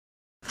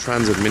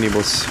Transit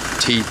minibus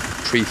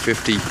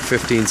T350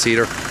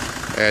 15-seater,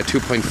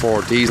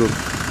 2.4 diesel.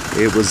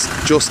 It was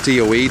just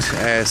DOE'd,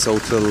 so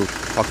till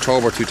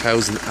October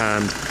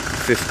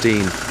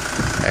 2015.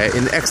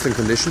 In excellent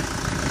condition.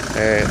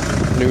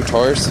 New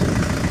tyres.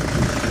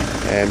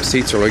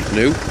 Seats are like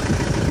new.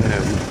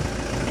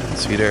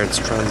 See there, it's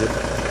Transit.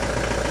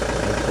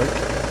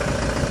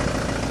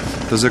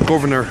 There's a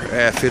governor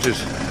fitted.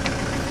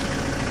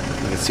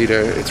 You can see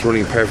there, it's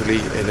running perfectly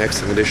in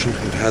excellent condition.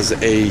 It has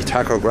a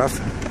tachograph.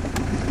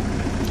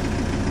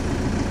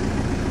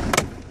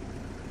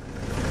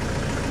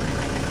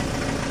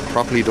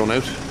 Properly done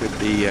out with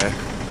the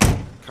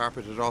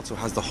carpet. It also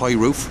has the high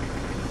roof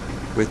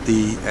with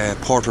the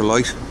porter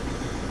light,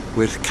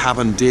 with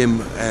cabin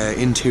dim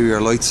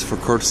interior lights for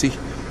courtesy,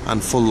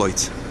 and full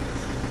lights.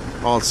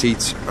 All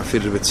seats are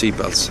fitted with seat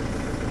belts.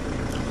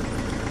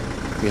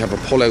 We have a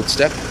pull-out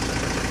step at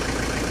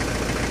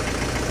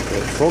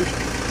the front.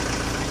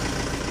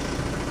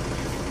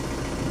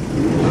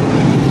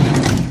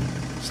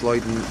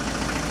 Sliding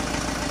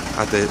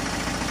at the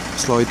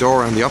slide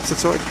door on the opposite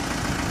side.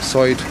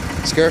 Side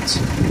skirts.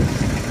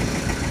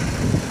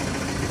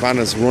 The van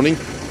is running,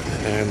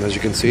 and as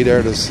you can see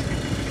there, there's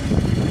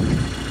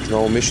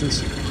no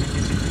emissions.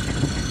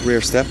 Rear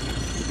step.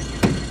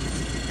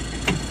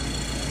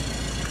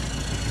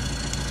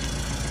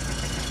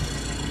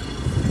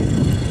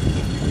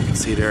 You can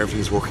see there,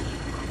 everything's working.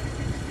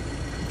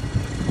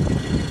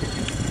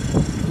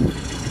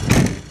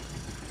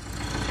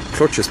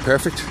 Clutch is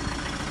perfect.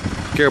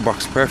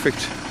 Gearbox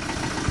perfect.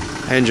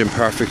 Engine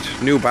perfect.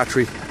 New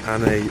battery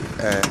and a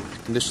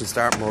condition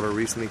start motor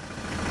recently.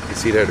 You can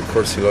see there the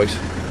courtesy light.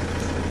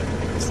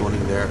 It's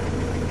running there.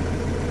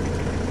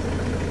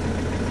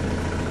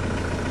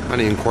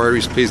 Any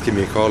inquiries, please give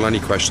me a call. Any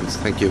questions?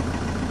 Thank you.